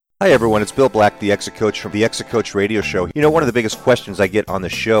Hi everyone, it's Bill Black, the Exit Coach from the Exit Coach Radio Show. You know, one of the biggest questions I get on the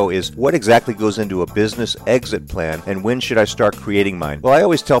show is what exactly goes into a business exit plan and when should I start creating mine? Well, I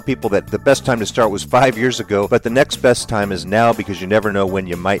always tell people that the best time to start was 5 years ago, but the next best time is now because you never know when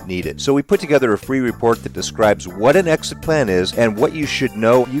you might need it. So we put together a free report that describes what an exit plan is and what you should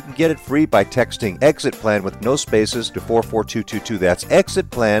know. You can get it free by texting exit plan with no spaces to 44222. That's exit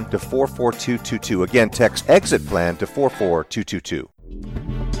plan to 44222. Again, text exit plan to 44222.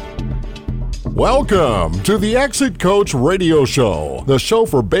 Welcome to the Exit Coach Radio Show, the show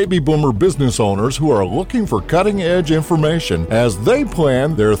for baby boomer business owners who are looking for cutting-edge information as they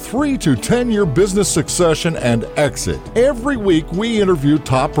plan their 3 to 10-year business succession and exit. Every week, we interview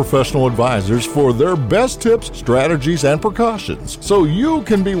top professional advisors for their best tips, strategies, and precautions, so you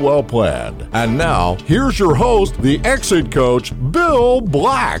can be well planned. And now, here's your host, the Exit Coach, Bill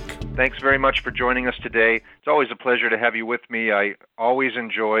Black. Thanks very much for joining us today. It's always a pleasure to have you with me. I always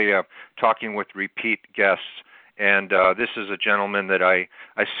enjoy talking with repeat guests, and this is a gentleman that I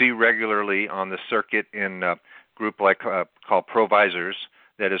see regularly on the circuit in a group called Provisors,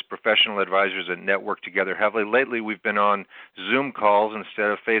 that is professional advisors that network together heavily. Lately, we've been on Zoom calls instead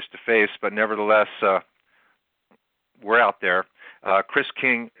of face-to-face, but nevertheless, we're out there. Chris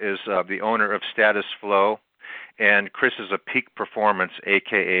King is the owner of Status Flow, and Chris is a peak performance,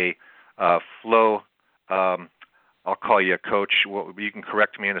 a.k.a. Flow. I'll call you a coach. Well, you can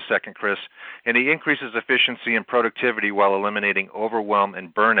correct me in a second, Chris. And he increases efficiency and productivity while eliminating overwhelm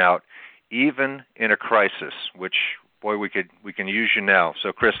and burnout, even in a crisis, which, boy, we can use you now.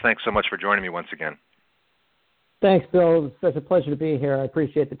 So, Chris, thanks so much for joining me once again. Thanks, Bill. It's such a pleasure to be here. I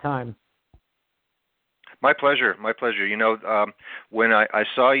appreciate the time. My pleasure. My pleasure. You know, when I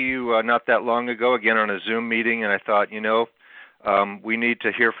saw you not that long ago, again on a Zoom meeting, and I thought, we need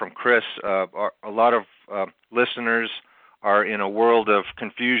to hear from Chris. A lot of listeners are in a world of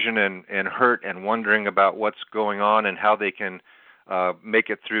confusion and hurt and wondering about what's going on and how they can make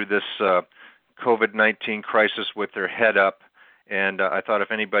it through this COVID-19 crisis with their head up. And I thought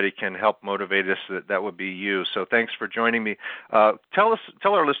if anybody can help motivate us, that would be you. So thanks for joining me. Tell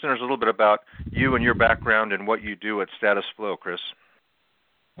our listeners a little bit about you and your background and what you do at Status Flow, Chris.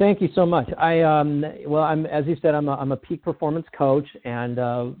 Thank you so much. I'm as you said, I'm a peak performance coach, and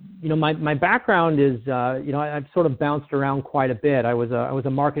my background is I've sort of bounced around quite a bit. I was a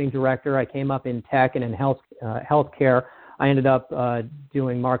marketing director. I came up in tech and in healthcare. I ended up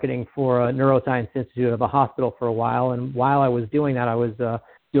doing marketing for a neuroscience institute of a hospital for a while, and while I was doing that, I was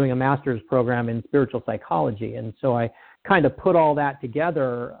doing a master's program in spiritual psychology, and so I kind of put all that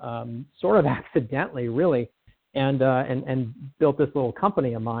together, sort of accidentally, really, and built this little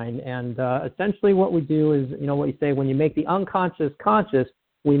company of mine. And essentially, what we do is, what you say, when you make the unconscious conscious,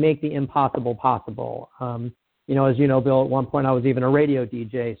 we make the impossible possible. As you know, Bill, at one point I was even a radio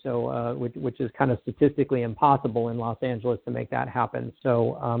DJ, so which is kind of statistically impossible in Los Angeles to make that happen.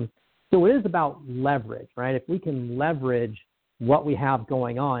 So it is about leverage, right? If we can leverage what we have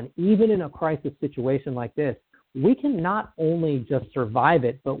going on, even in a crisis situation like this, we can not only just survive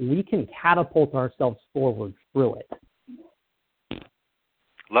it, but we can catapult ourselves forward through it.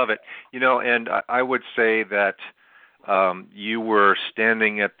 Love it. And I would say that you were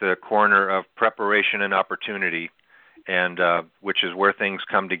standing at the corner of preparation and opportunity, and which is where things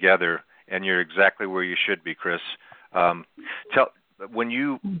come together, and you're exactly where you should be, Chris. When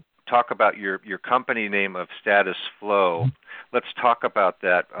you talk about your company name of Status Flow, let's talk about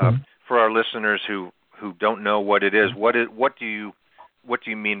that for our listeners who don't know what it is. What do you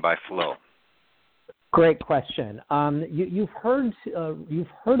mean by flow? Great question. You've heard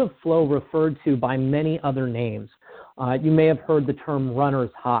of flow referred to by many other names. You may have heard the term runner's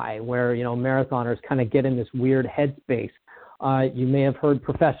high, where marathoners kind of get in this weird headspace. You may have heard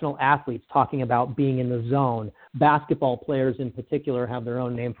professional athletes talking about being in the zone. Basketball players in particular have their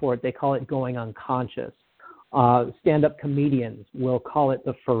own name for it. They call it going unconscious. Stand-up comedians will call it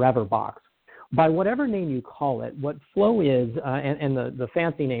the forever box. By whatever name you call it, what flow is, and the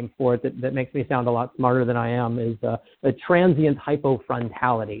fancy name for it that makes me sound a lot smarter than I am, is a transient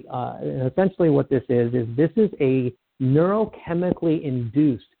hypofrontality. And essentially what this is a neurochemically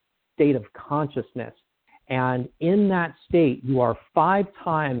induced state of consciousness. And in that state, you are 5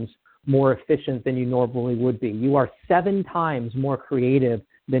 times more efficient than you normally would be. You are 7 times more creative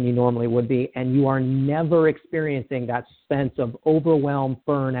than you normally would be, and you are never experiencing that sense of overwhelm,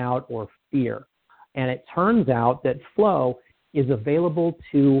 burnout, or fear. And it turns out that flow is available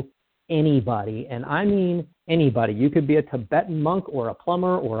to anybody, and I mean anybody. You could be a Tibetan monk or a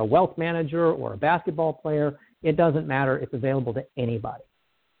plumber or a wealth manager or a basketball player. It doesn't matter. It's available to anybody.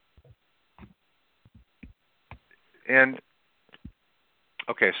 And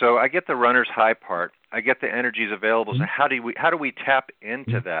Okay, so I get the runner's high part. I get the energies available. So how do we tap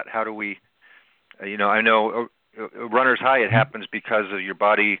into that? How do we, I know runner's high, it happens because of your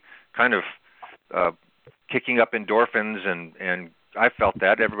body kind of kicking up endorphins, and I felt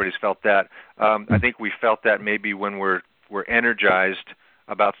that. Everybody's felt that. I think we felt that maybe when we're energized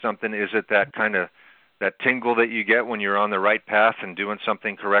about something. Is it that kind of that tingle that you get when you're on the right path and doing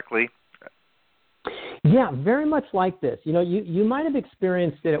something correctly? Yeah, very much like this. You might have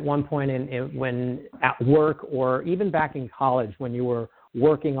experienced it at one point when at work, or even back in college when you were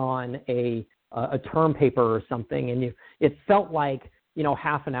working on a term paper or something, and it felt like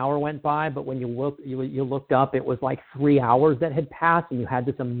half an hour went by, but when you looked up, it was like 3 hours that had passed, and you had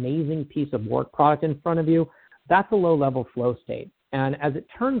this amazing piece of work product in front of you. That's a low-level flow state. And as it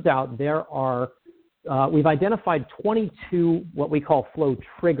turns out, we've identified 22 what we call flow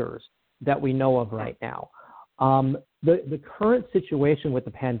triggers that we know of right now. The current situation with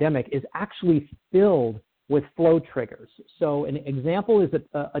the pandemic is actually filled with flow triggers. So an example is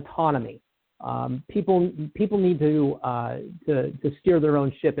autonomy. People need to steer their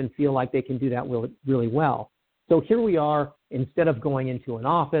own ship and feel like they can do that really well. So here we are, instead of going into an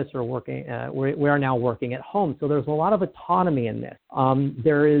office or working, we are now working at home. So there's a lot of autonomy in this.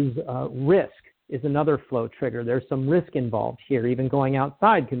 There is risk is another flow trigger. There's some risk involved here. Even going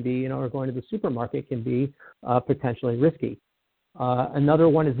outside can be, or going to the supermarket can be potentially risky. Another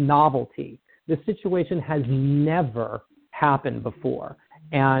one is novelty. This situation has never happened before.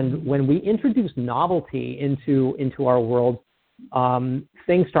 And when we introduce novelty into our world,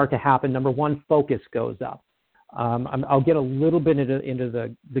 things start to happen. Number one, focus goes up. I'll get a little bit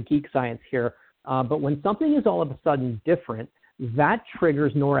into the geek science here, but when something is all of a sudden different, that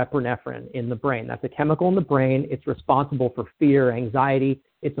triggers norepinephrine in the brain. That's a chemical in the brain. It's responsible for fear, anxiety.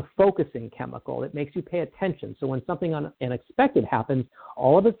 It's a focusing chemical. It makes you pay attention. So when something unexpected happens,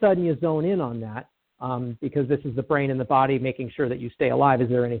 all of a sudden you zone in on that because this is the brain and the body making sure that you stay alive. Is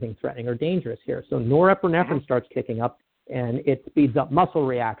there anything threatening or dangerous here? So norepinephrine starts kicking up, and it speeds up muscle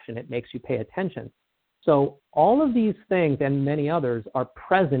reaction. It makes you pay attention. So all of these things and many others are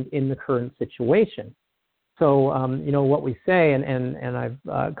present in the current situation. So, what we say, and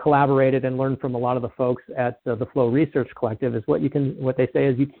I've collaborated and learned from a lot of the folks at the Flow Research Collective, is what they say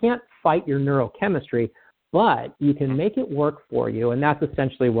is you can't fight your neurochemistry, but you can make it work for you. And that's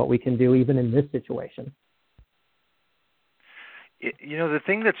essentially what we can do even in this situation. The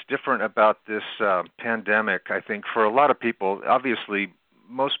thing that's different about this pandemic, I think, for a lot of people, obviously,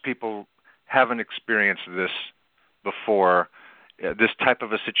 most people haven't experienced this before, this type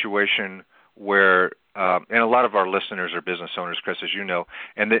of a situation where, and a lot of our listeners are business owners, Chris, as you know,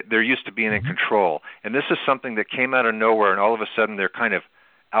 and they're used to being in control. And this is something that came out of nowhere, and all of a sudden they're kind of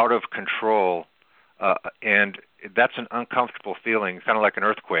out of control, and that's an uncomfortable feeling, kind of like an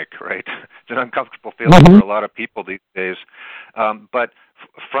earthquake, right? It's an uncomfortable feeling for a lot of people these days. But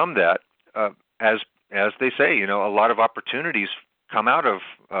from that, as they say, a lot of opportunities come out of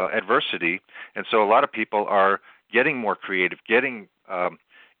adversity, and so a lot of people are getting more creative, getting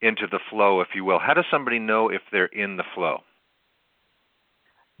into the flow, if you will. How does somebody know if they're in the flow?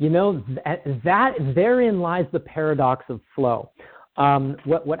 Therein lies the paradox of flow.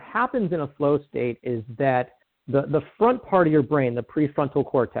 What happens in a flow state is that the front part of your brain, the prefrontal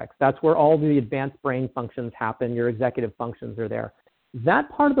cortex, that's where all the advanced brain functions happen. Your executive functions are there. That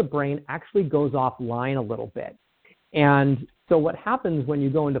part of the brain actually goes offline a little bit. And so what happens when you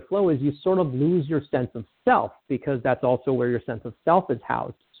go into flow is you sort of lose your sense of self, because that's also where your sense of self is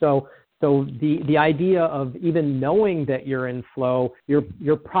housed. So the idea of even knowing that you're in flow,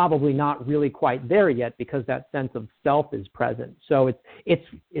 you're probably not really quite there yet, because that sense of self is present. So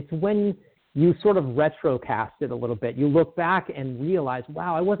it's when you sort of retrocast it a little bit. You look back and realize,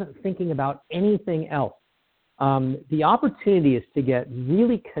 wow, I wasn't thinking about anything else. The opportunity is to get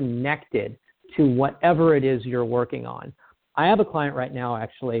really connected to whatever it is you're working on. I have a client right now,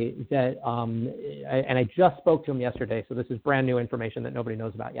 actually, that, and I just spoke to him yesterday, so this is brand new information that nobody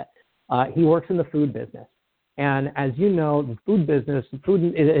knows about yet. He works in the food business. And as you know, the food business,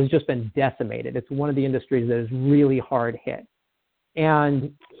 food has just been decimated. It's one of the industries that is really hard hit.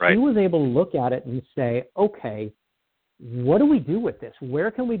 And He was able to look at it and say, okay, what do we do with this?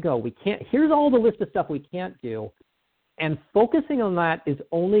 Where can we go? Here's all the list of stuff we can't do. And focusing on that is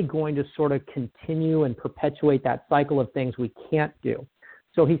only going to sort of continue and perpetuate that cycle of things we can't do.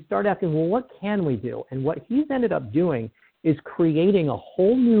 So he started asking, well, what can we do? And what he's ended up doing is creating a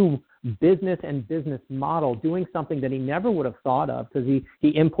whole new business and business model, doing something that he never would have thought of, because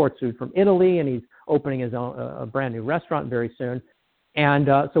he imports food from Italy, and he's opening his own a brand new restaurant very soon. And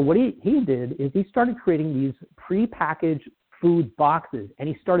so what he did is he started creating these prepackaged food boxes, and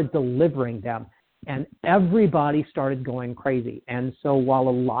he started delivering them. And everybody started going crazy. And so while a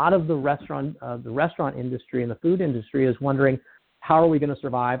lot of the restaurant industry and the food industry is wondering, how are we going to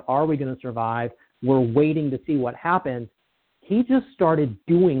survive? Are we going to survive? We're waiting to see what happens. He just started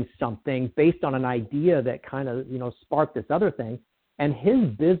doing something based on an idea that kind of, sparked this other thing. And his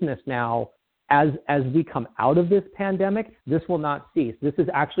business now, as we come out of this pandemic, this will not cease. This is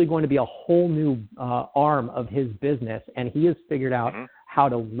actually going to be a whole new arm of his business, and he has figured out how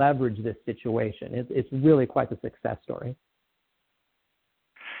to leverage this situation. It's really quite the success story.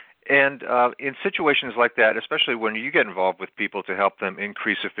 And in situations like that, especially when you get involved with people to help them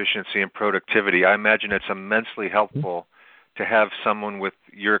increase efficiency and productivity, I imagine it's immensely helpful to have someone with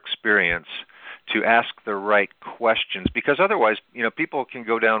your experience to ask the right questions, because otherwise, people can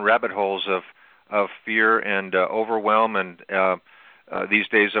go down rabbit holes of fear and overwhelm and these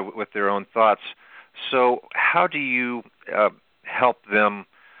days with their own thoughts. So how do you help them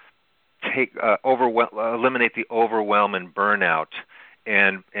eliminate the overwhelm and burnout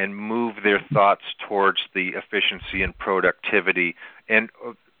and move their thoughts towards the efficiency and productivity? And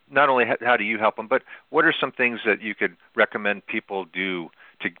not only how do you help them, but what are some things that you could recommend people do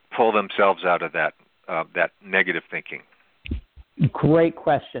to pull themselves out of that negative thinking? Great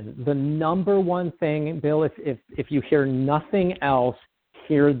question. The number one thing, Bill, if you hear nothing else,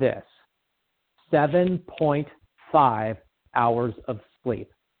 hear this: 7.5 hours of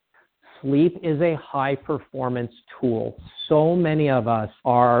sleep. Sleep is a high-performance tool. So many of us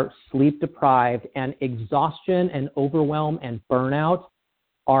are sleep-deprived, and exhaustion and overwhelm and burnout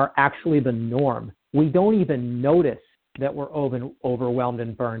are actually the norm. We don't even notice that we're overwhelmed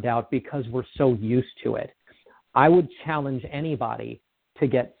and burned out because we're so used to it. I would challenge anybody to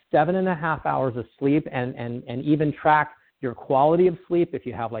get 7.5 hours of sleep and even track your quality of sleep if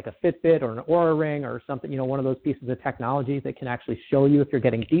you have like a Fitbit or an Oura Ring or something, one of those pieces of technology that can actually show you if you're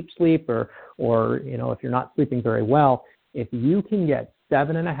getting deep sleep or if you're not sleeping very well. If you can get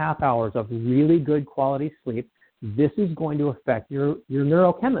 7.5 hours of really good quality sleep, this is going to affect your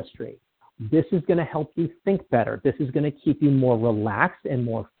neurochemistry. This is going to help you think better. This is going to keep you more relaxed and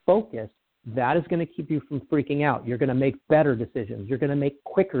more focused. That is going to keep you from freaking out. You're going to make better decisions. You're going to make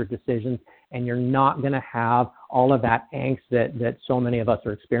quicker decisions, and you're not going to have all of that angst that so many of us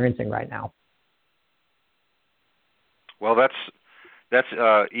are experiencing right now. Well, that's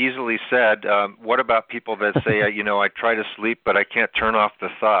easily said. What about people that say, I try to sleep, but I can't turn off the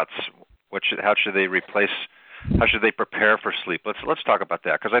thoughts? How should they prepare for sleep? Let's talk about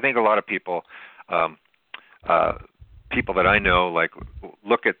that, because I think a lot of people that I know, like,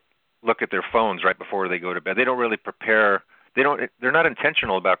 look at their phones right before they go to bed. They don't really prepare. They're not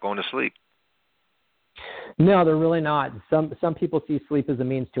intentional about going to sleep. No, they're really not. Some people see sleep as a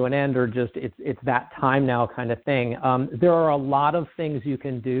means to an end, or just it's that time now kind of thing. There are a lot of things you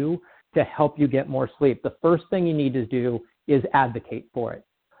can do to help you get more sleep. The first thing you need to do is advocate for it.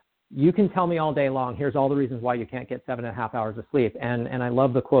 You can tell me all day long, here's all the reasons why you can't get 7.5 hours of sleep. And I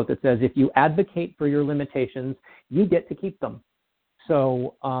love the quote that says, if you advocate for your limitations, you get to keep them.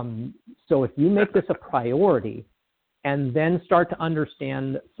 So if you make this a priority and then start to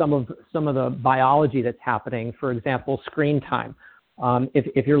understand some of the biology that's happening, for example, screen time.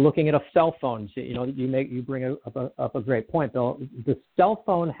 If you're looking at a cell phone, you bring up a great point, Bill. The cell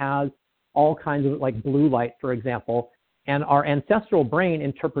phone has all kinds of, like, blue light, for example, and our ancestral brain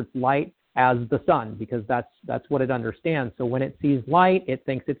interprets light as the sun because that's what it understands. So when it sees light, it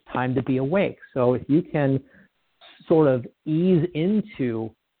thinks it's time to be awake. So if you can sort of ease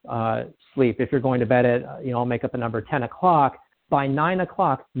into sleep, if you're going to bed at, I'll make up a number, 10 o'clock, by 9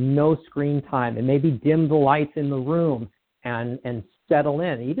 o'clock, no screen time, and maybe dim the lights in the room and settle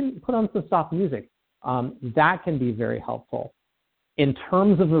in. Even put on some soft music. That can be very helpful. In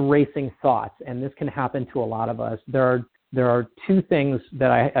terms of the racing thoughts, and this can happen to a lot of us, there are two things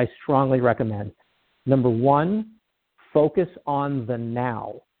that I strongly recommend. Number one, focus on the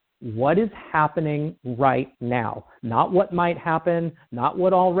now. What is happening right now? Not what might happen, not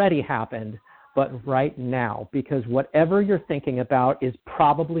what already happened, but right now. Because whatever you're thinking about is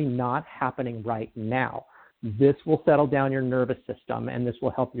probably not happening right now. This will settle down your nervous system, and this will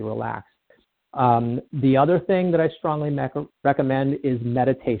help you relax. The other thing that I strongly recommend is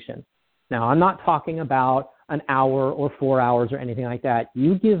meditation. Now, I'm not talking about an hour or 4 hours or anything like that.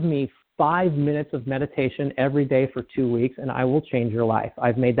 You give me 5 minutes of meditation every day for 2 weeks, and I will change your life.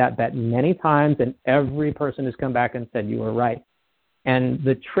 I've made that bet many times, and every person has come back and said you were right. And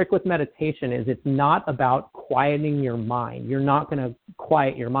the trick with meditation is it's not about quieting your mind. You're not going to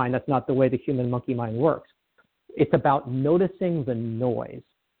quiet your mind. That's not the way the human monkey mind works. It's about noticing the noise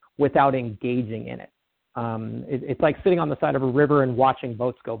without engaging in it. It's like sitting on the side of a river and watching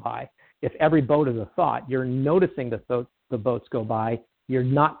boats go by. If every boat is a thought, you're noticing the boats go by, you're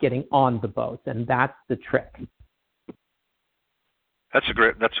not getting on the boats, and that's the trick. That's a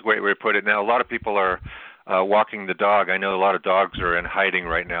great way to put it. Now, a lot of people are walking the dog. I know a lot of dogs are in hiding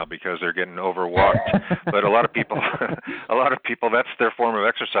right now because they're getting overwalked. But a lot of people, that's their form of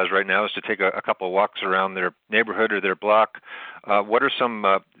exercise right now, is to take a couple of walks around their neighborhood or their block. What are some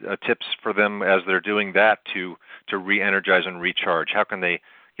tips for them as they're doing that to re-energize and recharge? How can they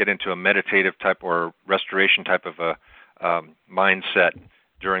get into a meditative type or restoration type of a mindset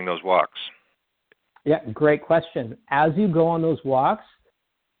during those walks? Yeah, great question. As you go on those walks,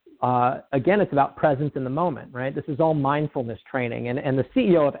 again, it's about presence in the moment, right? This is all mindfulness training. And the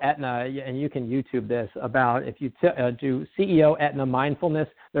CEO of Aetna, and you can YouTube this, about if you do CEO Aetna mindfulness,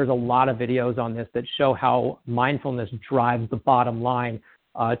 there's a lot of videos on this that show how mindfulness drives the bottom line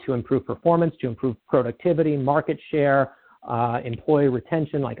to improve performance, to improve productivity, market share, employee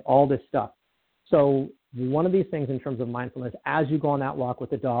retention, like all this stuff. So one of these things in terms of mindfulness, as you go on that walk with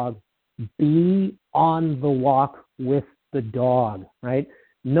the dog, be on the walk with the dog, right?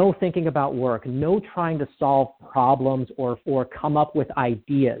 No thinking about work, no trying to solve problems or come up with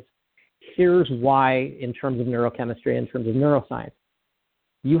ideas. Here's why, in terms of neurochemistry, in terms of neuroscience.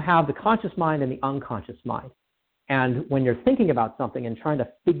 You have the conscious mind and the unconscious mind. And when you're thinking about something and trying to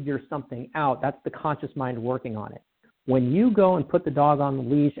figure something out, that's the conscious mind working on it. When you go and put the dog on the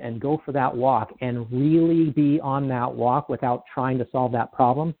leash and go for that walk and really be on that walk without trying to solve that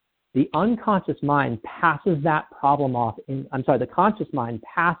problem, the unconscious mind passes that problem off. The conscious mind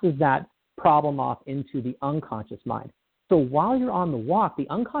passes that problem off into the unconscious mind. So while you're on the walk, the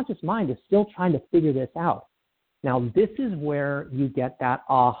unconscious mind is still trying to figure this out. Now, this is where you get that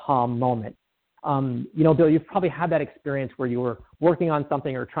aha moment. Bill, you've probably had that experience where you were working on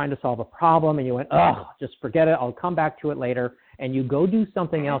something or trying to solve a problem and you went, just forget it. I'll come back to it later. And you go do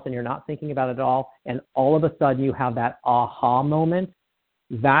something else and you're not thinking about it at all. And all of a sudden you have that aha moment.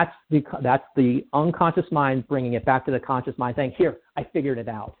 That's the unconscious mind bringing it back to the conscious mind, saying, here, I figured it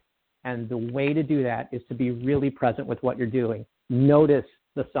out. And the way to do that is to be really present with what you're doing. Notice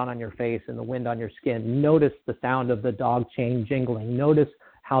the sun on your face and the wind on your skin. Notice the sound of the dog chain jingling. Notice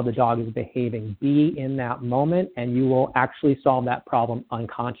how the dog is behaving. Be in that moment, and you will actually solve that problem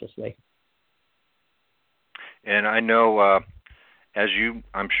unconsciously. And I know,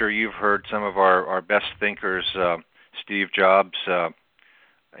 I'm sure you've heard some of our best thinkers, Steve Jobs,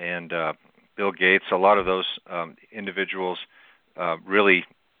 and Bill Gates, a lot of those individuals really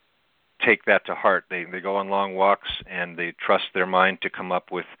take that to heart. They go on long walks and they trust their mind to come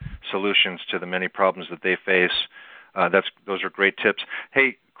up with solutions to the many problems that they face. Those are great tips.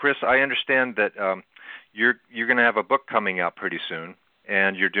 Hey, Chris, I understand that you're going to have a book coming out pretty soon,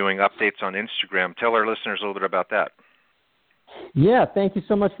 and you're doing updates on Instagram. Tell our listeners a little bit about that. Yeah, thank you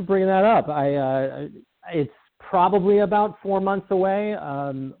so much for bringing that up. It's probably about 4 months away.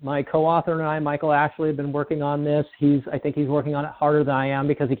 My co-author and I, Michael Ashley, have been working on this. I think he's working on it harder than I am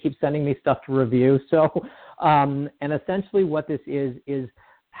because he keeps sending me stuff to review. So, and essentially what this is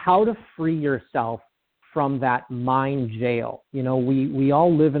how to free yourself from that mind jail. We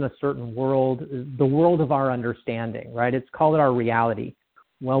all live in a certain world, the world of our understanding, right? It's called our reality.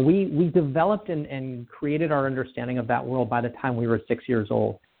 Well, we developed and created our understanding of that world by the time we were 6 years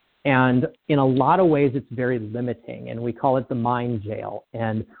old. And in a lot of ways, it's very limiting, and we call it the mind jail.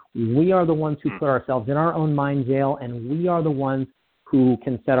 And we are the ones who put ourselves in our own mind jail, and we are the ones who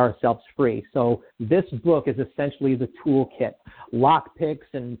can set ourselves free. So this book is essentially the toolkit, lock picks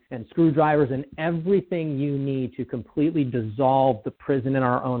and screwdrivers and everything you need to completely dissolve the prison in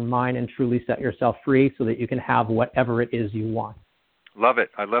our own mind and truly set yourself free so that you can have whatever it is you want. Love it.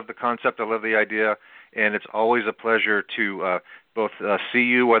 I love the concept. I love the idea. And it's always a pleasure to both see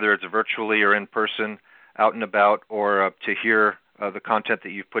you, whether it's virtually or in person, out and about, or to hear the content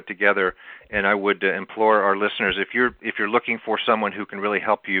that you've put together. And I would implore our listeners, if you're looking for someone who can really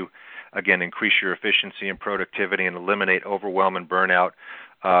help you, again, increase your efficiency and productivity and eliminate overwhelm and burnout,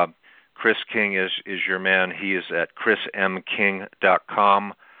 Chris King is your man. He is at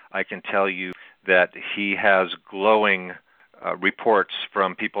chrismking.com. I can tell you that he has glowing reports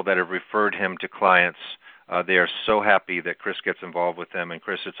from people that have referred him to clients. They are so happy that Chris gets involved with them. And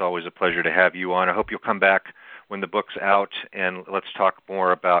Chris, it's always a pleasure to have you on. I hope you'll come back when the book's out, and let's talk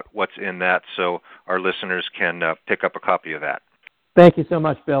more about what's in that so our listeners can pick up a copy of that. Thank you so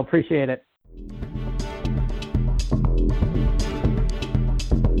much, Bill. Appreciate it.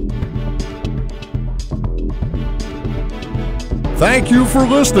 Thank you for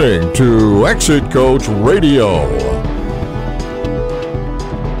listening to Exit Coach Radio.